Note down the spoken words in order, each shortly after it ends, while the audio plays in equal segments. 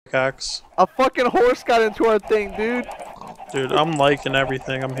pickaxe. A fucking horse got into our thing, dude. Dude, I'm liking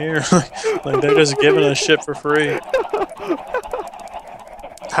everything. I'm here. Like they're just giving us shit for free.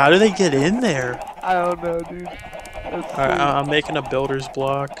 How do they get in there? I don't know, dude. Alright, I'm making a builder's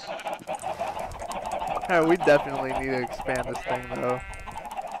block. Alright, we definitely need to expand this thing, though.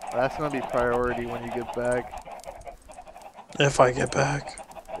 That's gonna be priority when you get back. If I get back.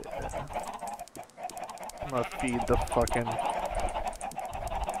 I'm gonna feed the fucking...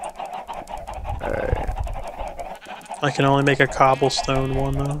 Alright. I can only make a cobblestone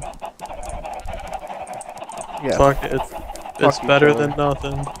one though. Yeah. Fuck it. It's better than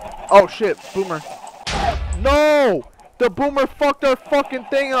nothing. Oh shit, boomer. No! The boomer fucked our fucking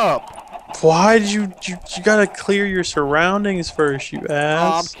thing up! Why did you gotta clear your surroundings first, you Oh,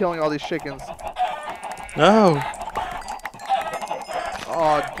 I'm ass? killing all these chickens. No.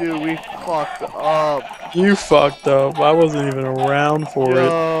 Oh, dude, we fucked up. You fucked up. I wasn't even around for it.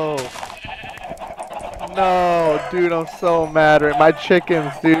 Yo. No, dude, I'm so mad at my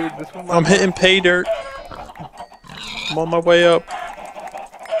chickens, dude. This one I'm hitting pay dirt. I'm on my way up.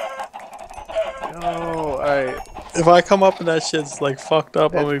 No, alright. If I come up and that shit's like fucked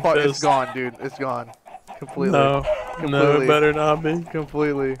up, I'm gonna be It's pissed. gone, dude. It's gone. Completely. No, no, it better not be.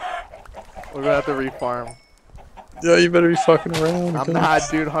 Completely. We're gonna have to refarm. Yeah, you better be fucking around. I'm not,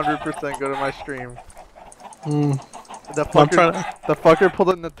 dude. 100% go to my stream. The I'm trying to... the fucker pulled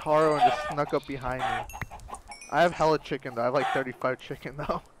a Nataro and just snuck up behind me. I have hella chicken though. I have like 35 chicken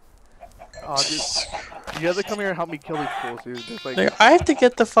though. Oh, dude. You have to come here and help me kill these fools, dude. There's like... Nigga, I have to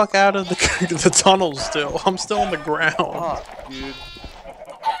get the fuck out of the the tunnel still. I'm still on the ground. Fuck, dude.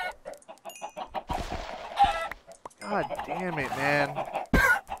 God damn it, man.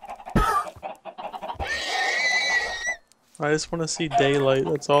 I just want to see daylight.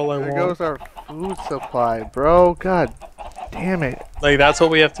 That's all I There want. goes our food supply, bro. God damn it. Like, that's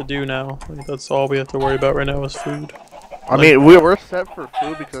what we have to do now. Like, that's all we have to worry about right now is food. I mean, we're set for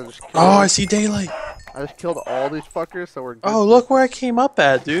food because I just killed, Oh, I see daylight. I just killed all these fuckers, so we're good. Oh, look where I came up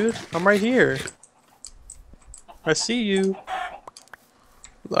at, dude. I'm right here. I see you.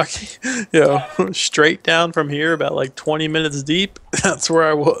 Like, yo, straight down from here, about like 20 minutes deep. That's where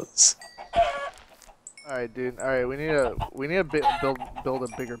I was. Alright, dude. Alright, we need to build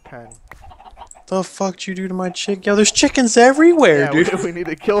a bigger pen. The fuck did you do to my chick? Yo, there's chickens everywhere, Yeah, dude. we need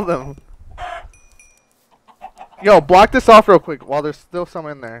to kill them. Yo, block this off real quick while there's still some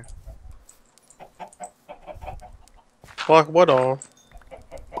in there. Block what off?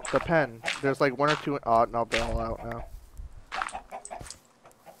 The pen. There's like 1 or 2. Oh, no, they're all out now.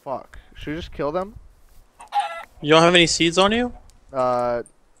 Fuck. Should we just kill them? You don't have any seeds on you? Yeah,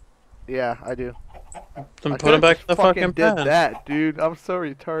 I do. Then put them back in the fucking pen. did that, dude. I'm so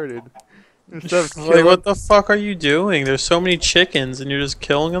retarded. Instead of Like, what the fuck are you doing? There's so many chickens and you're just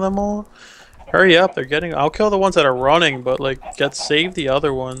killing them all? Hurry up, they're getting... I'll kill the ones that are running, but like, save the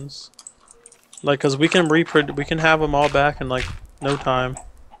other ones. Like, cause we can we can have them all back in like, no time.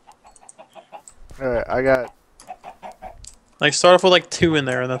 Alright, I got... Like, start off with like 2 in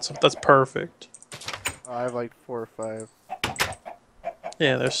there and that's perfect. I have like 4 or 5.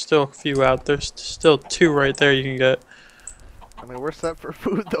 Yeah, there's still a few out. There's still 2 right there you can get. I mean, we're set for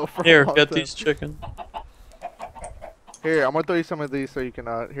food though. For Here, a long get time. these chicken. Here, I'm gonna throw you some of these so you can.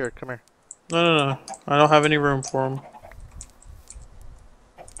 Here, come here. No. I don't have any room for them.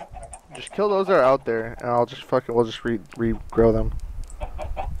 Just kill those that are out there, and I'll just we'll just regrow them.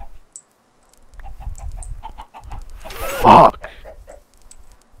 Fuck.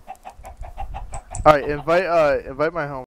 All right, invite my home.